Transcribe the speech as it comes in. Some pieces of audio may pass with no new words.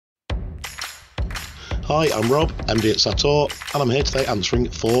Hi, I'm Rob, MD at Satur, and I'm here today answering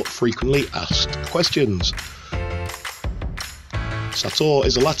 4 frequently asked questions. Satur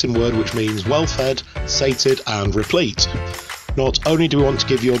is a Latin word which means well-fed, sated and replete. Not only do we want to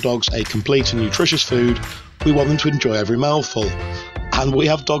give your dogs a complete and nutritious food, we want them to enjoy every mouthful. And we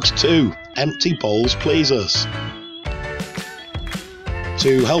have dogs too. Empty bowls please us.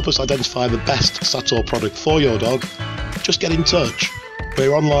 To help us identify the best Satur product for your dog, just get in touch.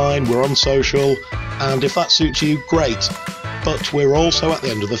 We're online, we're on social, and if that suits you, great. But we're also at the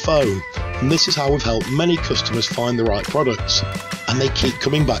end of the phone, and this is how we've helped many customers find the right products, and they keep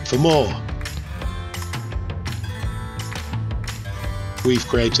coming back for more. We've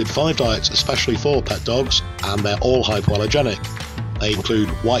created 5 diets especially for pet dogs, and they're all hypoallergenic. They include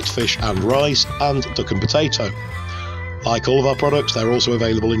white fish and rice, and duck and potato. Like all of our products, they're also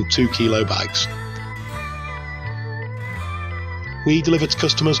available in 2 kilo bags. We deliver to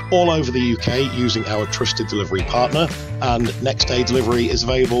customers all over the UK using our trusted delivery partner, and next day delivery is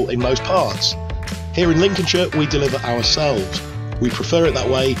available in most parts. Here in Lincolnshire, we deliver ourselves. We prefer it that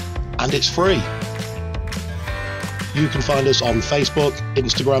way, and it's free. You can find us on Facebook,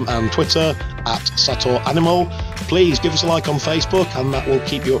 Instagram and Twitter at Satur Animal. Please give us a like on Facebook, and that will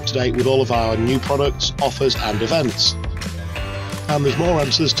keep you up to date with all of our new products, offers and events. And there's more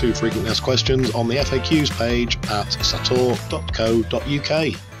answers to frequently asked questions on the FAQs page at satur.co.uk.